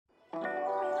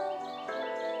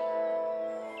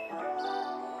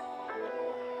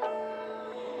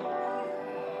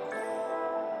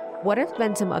What have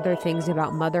been some other things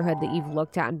about motherhood that you've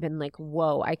looked at and been like,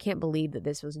 whoa, I can't believe that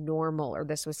this was normal, or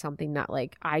this was something that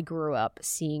like I grew up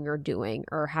seeing or doing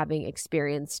or having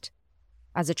experienced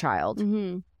as a child?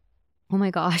 Mm-hmm. Oh my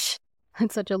gosh.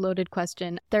 That's such a loaded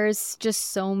question. There's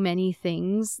just so many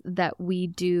things that we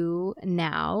do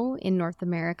now in North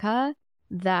America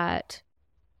that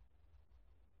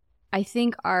I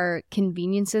think are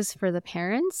conveniences for the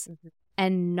parents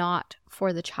and not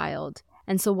for the child.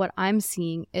 And so what I'm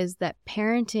seeing is that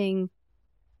parenting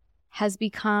has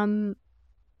become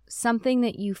something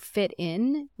that you fit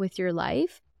in with your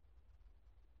life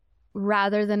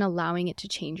rather than allowing it to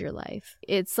change your life.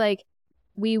 It's like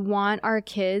we want our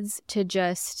kids to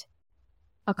just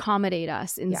accommodate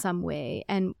us in some way.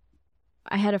 And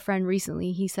I had a friend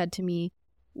recently, he said to me,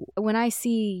 when I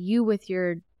see you with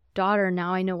your daughter,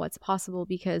 now I know what's possible,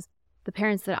 because the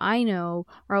parents that I know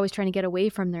are always trying to get away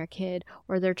from their kid,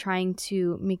 or they're trying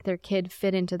to make their kid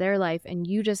fit into their life, and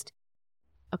you just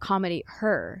accommodate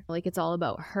her. Like it's all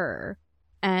about her.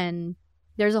 And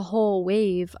there's a whole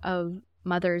wave of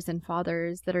mothers and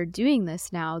fathers that are doing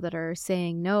this now, that are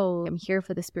saying, no, I'm here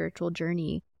for the spiritual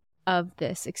journey of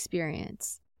this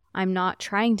experience. I'm not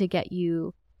trying to get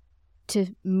you to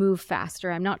move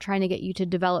faster. I'm not trying to get you to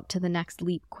develop to the next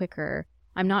leap quicker.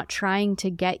 I'm not trying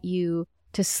to get you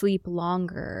to sleep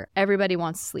longer. Everybody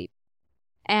wants to sleep.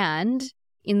 And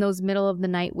in those middle of the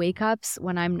night wake ups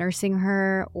when I'm nursing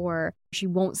her, or she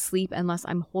won't sleep unless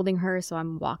I'm holding her, so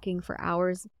I'm walking for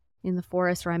hours in the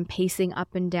forest, or I'm pacing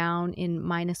up and down in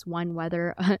 -1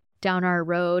 weather down our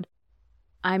road,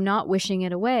 I'm not wishing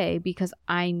it away, because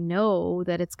I know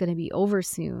that it's going to be over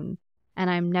soon and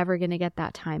I'm never going to get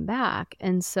that time back.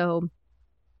 And so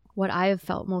what I have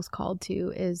felt most called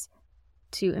to is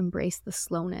to embrace the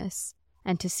slowness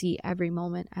and to see every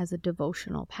moment as a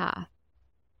devotional path.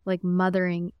 Like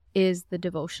mothering is the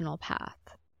devotional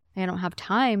path. I don't have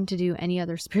time to do any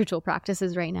other spiritual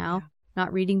practices right now. Yeah.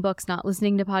 Not reading books, not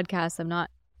listening to podcasts. I'm not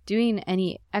doing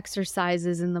any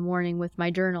exercises in the morning with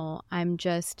my journal. I'm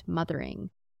just mothering.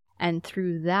 And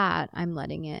through that, I'm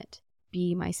letting it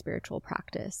be my spiritual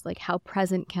practice. Like, how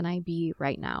present can I be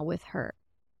right now with her?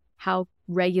 How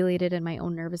regulated in my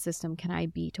own nervous system can I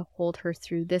be to hold her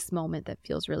through this moment that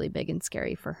feels really big and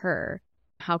scary for her?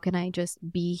 How can I just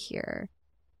be here?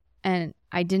 And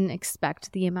I didn't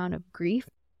expect the amount of grief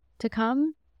to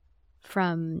come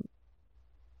from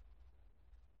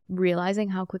realizing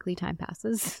how quickly time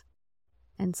passes.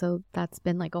 And so that's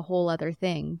been like a whole other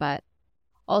thing. But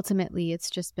ultimately, it's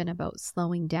just been about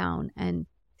slowing down and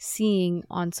seeing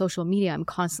on social media. I'm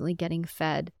constantly getting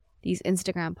fed these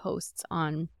Instagram posts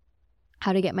on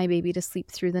how to get my baby to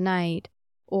sleep through the night,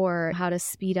 or how to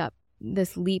speed up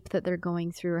this leap that they're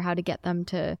going through, or how to get them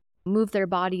to move their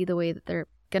body the way that they're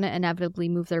going to inevitably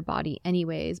move their body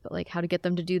anyways, but like how to get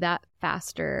them to do that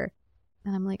faster.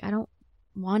 And I'm like, I don't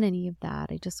want any of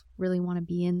that. I just really want to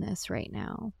be in this right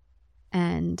now.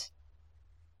 And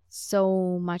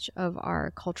so much of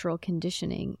our cultural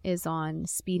conditioning is on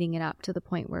speeding it up to the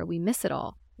point where we miss it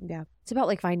all. Yeah. It's about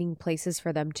like finding places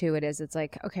for them too. It's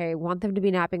like, okay, want them to be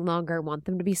napping longer, want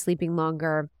them to be sleeping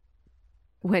longer.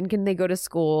 When can they go to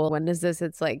school? When is this?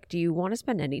 It's like, do you want to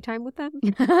spend any time with them?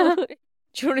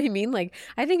 Do you know what I mean? Like,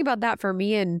 I think about that for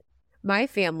me and my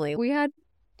family. We had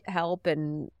help,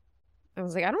 and I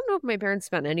was like, I don't know if my parents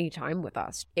spent any time with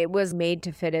us. It was made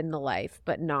to fit in the life,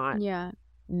 but not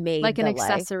made like an the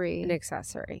accessory. Life, an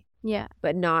accessory. Yeah.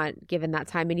 But not given that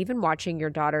time. And even watching your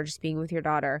daughter, just being with your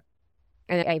daughter.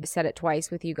 And I've said it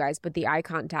twice with you guys, but the eye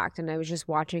contact, and I was just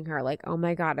watching her like, oh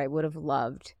my God, I would have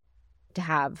loved to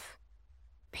have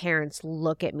parents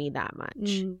look at me that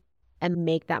much and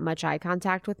make that much eye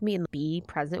contact with me and be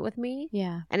present with me.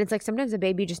 Yeah. And it's like sometimes a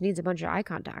baby just needs a bunch of eye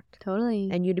contact. Totally.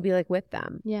 And you to be like with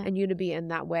them. Yeah. And you to be in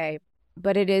that way.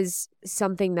 But it is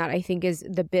something that I think is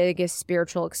the biggest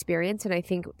spiritual experience. And I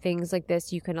think things like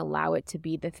this, you can allow it to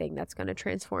be the thing that's going to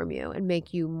transform you and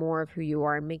make you more of who you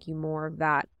are and make you more of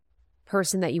that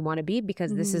person that you want to be,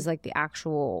 because this is like the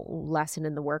actual lesson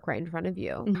in the work right in front of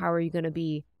you. How are you going to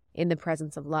be in the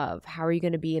presence of love? How are you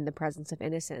going to be in the presence of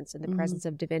innocence, in the presence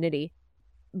of divinity?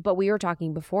 But we were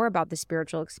talking before about the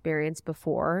spiritual experience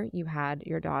before you had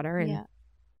your daughter and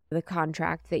the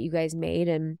contract that you guys made.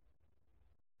 And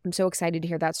I'm so excited to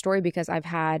hear that story, because I've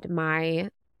had my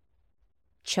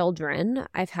children,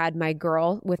 I've had my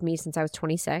girl with me since I was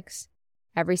 26.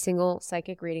 Every single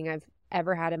psychic reading I've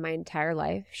ever had in my entire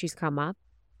life, she's come up.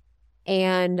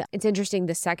 And it's interesting,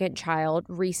 the second child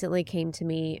recently came to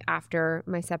me after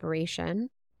my separation,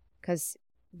 because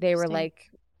they were like,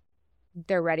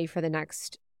 they're ready for the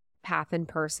next path in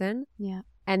person. Yeah.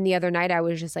 And the other night I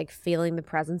was just like feeling the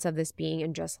presence of this being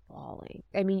and just falling.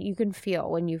 I mean, you can feel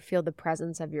when you feel the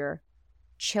presence of your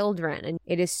children, and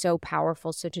it is so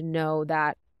powerful. So to know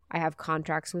that I have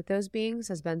contracts with those beings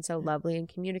has been so lovely, and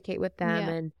communicate with them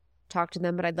and talk to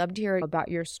them. But I'd love to hear about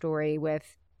your story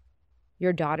with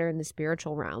your daughter in the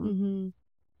spiritual realm. Mm-hmm.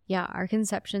 Yeah, our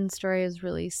conception story is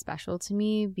really special to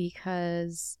me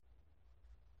because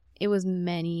it was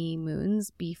many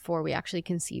moons before we actually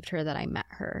conceived her that I met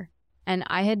her. And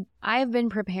I've been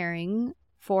preparing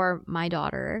for my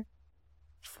daughter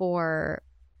for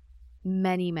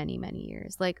many, many, many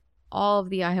years. Like all of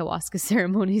the ayahuasca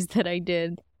ceremonies that I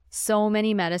did, so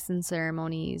many medicine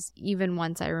ceremonies. Even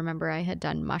once I remember I had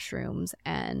done mushrooms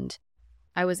and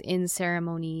I was in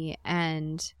ceremony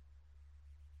and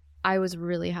I was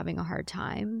really having a hard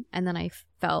time. And then I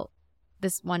felt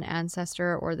this one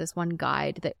ancestor or this one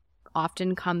guide that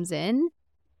often comes in,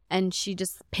 and she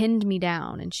just pinned me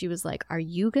down and she was like, are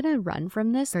you going to run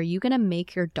from this? Are you going to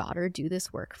make your daughter do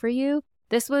this work for you?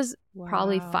 This was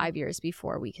probably 5 years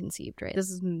before we conceived, right? This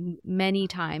is many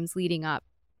times leading up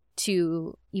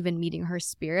to even meeting her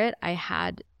spirit. I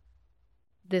had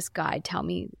this guide tell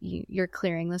me, you're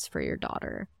clearing this for your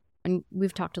daughter. And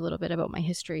we've talked a little bit about my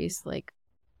histories, like,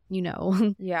 you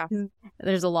know. Yeah.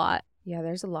 There's a lot. Yeah,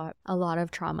 there's a lot. A lot of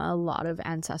trauma, a lot of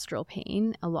ancestral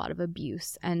pain, a lot of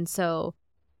abuse. And so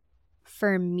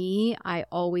for me, I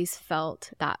always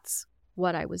felt that's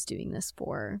what I was doing this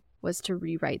for, was to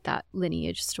rewrite that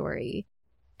lineage story.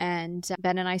 And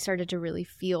Ben and I started to really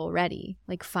feel ready.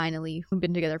 Like finally, we've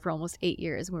been together for almost 8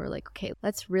 years. And we were like, okay,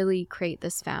 let's really create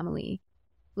this family.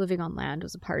 Living on land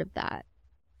was a part of that.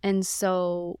 And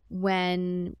so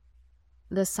when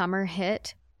the summer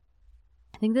hit,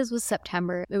 I think this was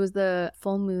September, it was the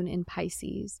full moon in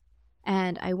Pisces.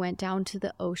 And I went down to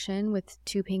the ocean with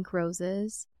 2 pink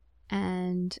roses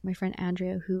and my friend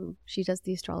Andrea, who she does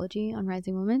the astrology on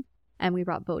Rising Woman. And we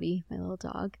brought Bodhi, my little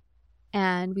dog.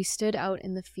 And we stood out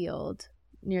in the field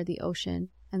near the ocean.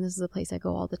 And this is a place I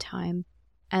go all the time.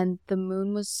 And the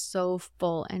moon was so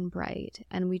full and bright.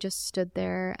 And we just stood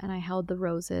there and I held the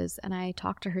roses and I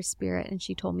talked to her spirit and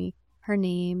she told me her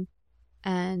name.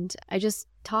 And I just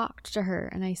talked to her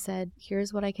and I said,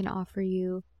 here's what I can offer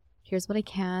you. Here's what I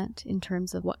can't in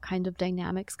terms of what kind of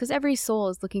dynamics. Because every soul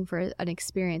is looking for an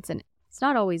experience. And it's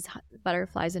not always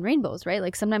butterflies and rainbows, right?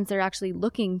 Like sometimes they're actually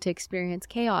looking to experience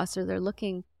chaos or they're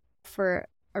looking for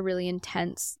a really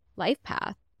intense life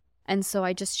path. And so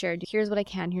I just shared, here's what I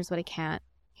can, here's what I can't.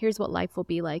 Here's what life will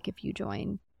be like if you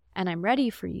join. And I'm ready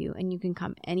for you and you can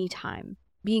come anytime.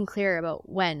 Being clear about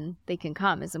when they can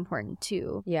come is important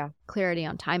too. Yeah. Clarity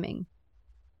on timing.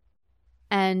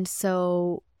 And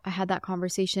so I had that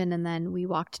conversation and then we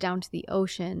walked down to the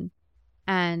ocean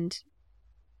and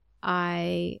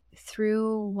I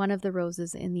threw one of the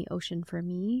roses in the ocean for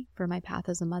me, for my path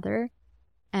as a mother.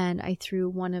 And I threw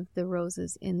one of the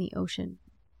roses in the ocean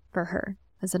for her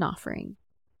as an offering.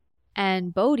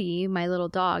 And Bodhi, my little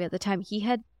dog, at the time, he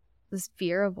had this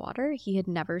fear of water. He had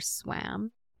never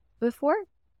swam before.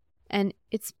 And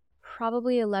it's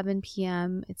probably 11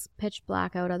 p.m. It's pitch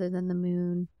black out other than the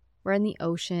moon. We're in the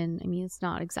ocean. I mean, it's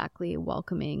not exactly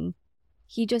welcoming.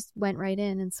 He just went right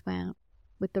in and swam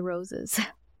with the roses.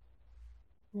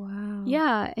 Wow.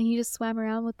 Yeah. And he just swam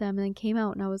around with them and then came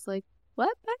out. And I was like,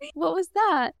 what, buddy? What was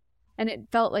that? And it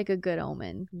felt like a good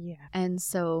omen. Yeah. And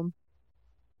so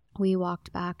we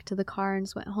walked back to the car and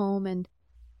just went home. And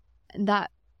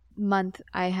that month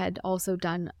I had also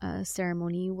done a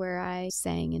ceremony where I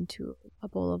sang into a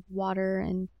bowl of water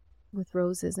and with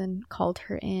roses and called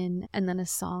her in. And then a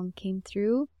song came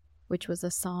through, which was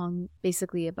a song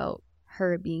basically about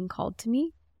her being called to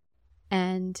me.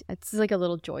 And it's like a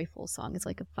little joyful song. It's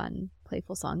like a fun,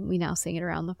 playful song. We now sing it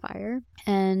around the fire.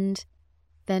 And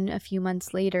then a few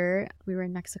months later, we were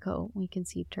in Mexico. We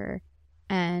conceived her.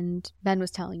 And Ben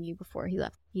was telling you before he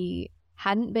left, he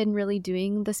hadn't been really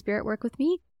doing the spirit work with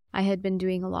me. I had been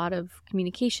doing a lot of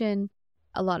communication,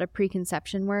 a lot of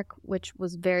preconception work, which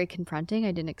was very confronting.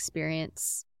 I didn't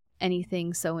experience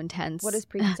anything so intense. What does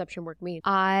preconception work mean?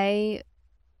 I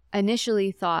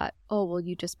initially thought, oh, well,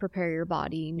 you just prepare your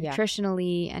body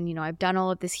nutritionally. And, you know, I've done all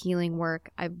of this healing work.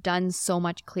 I've done so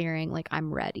much clearing, like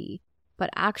I'm ready. But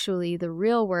actually, the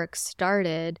real work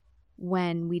started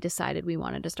when we decided we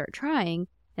wanted to start trying.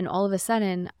 And all of a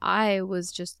sudden, I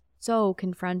was just so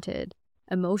confronted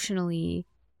emotionally.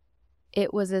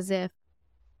 It was as if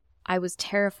I was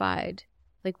terrified.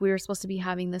 Like we were supposed to be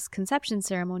having this conception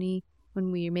ceremony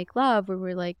when we make love, where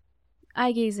we're like,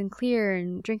 eye gaze and clear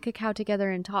and drink cacao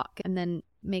together and talk and then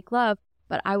make love.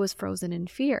 But I was frozen in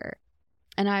fear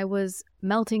and I was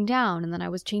melting down and then I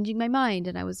was changing my mind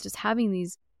and I was just having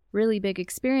these really big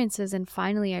experiences. And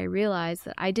finally, I realized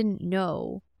that I didn't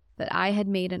know that I had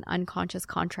made an unconscious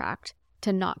contract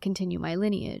to not continue my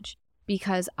lineage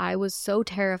because I was so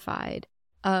terrified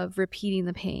of repeating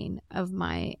the pain of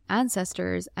my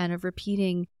ancestors and of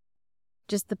repeating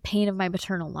just the pain of my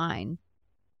paternal line,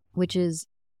 which is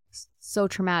so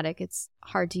traumatic. It's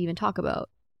hard to even talk about.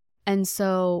 And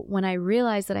so when I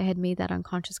realized that I had made that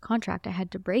unconscious contract, I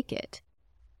had to break it.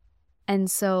 And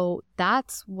so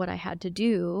that's what I had to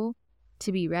do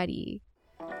to be ready.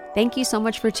 Thank you so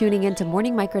much for tuning in to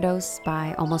Morning Microdose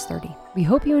by Almost 30. We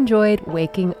hope you enjoyed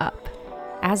waking up.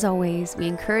 As always, we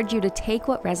encourage you to take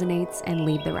what resonates and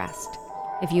leave the rest.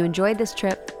 If you enjoyed this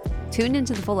trip, tune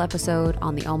into the full episode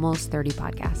on the Almost 30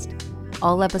 podcast.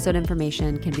 All episode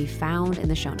information can be found in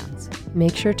the show notes.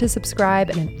 Make sure to subscribe,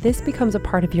 and if this becomes a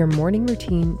part of your morning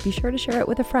routine, be sure to share it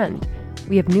with a friend.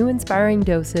 We have new inspiring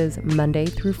doses Monday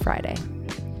through Friday.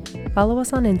 Follow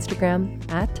us on Instagram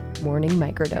at Morning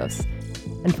Microdose,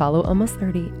 and follow Almost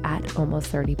 30 at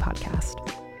Almost 30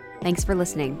 Podcast. Thanks for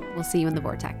listening. We'll see you in the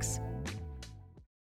vortex.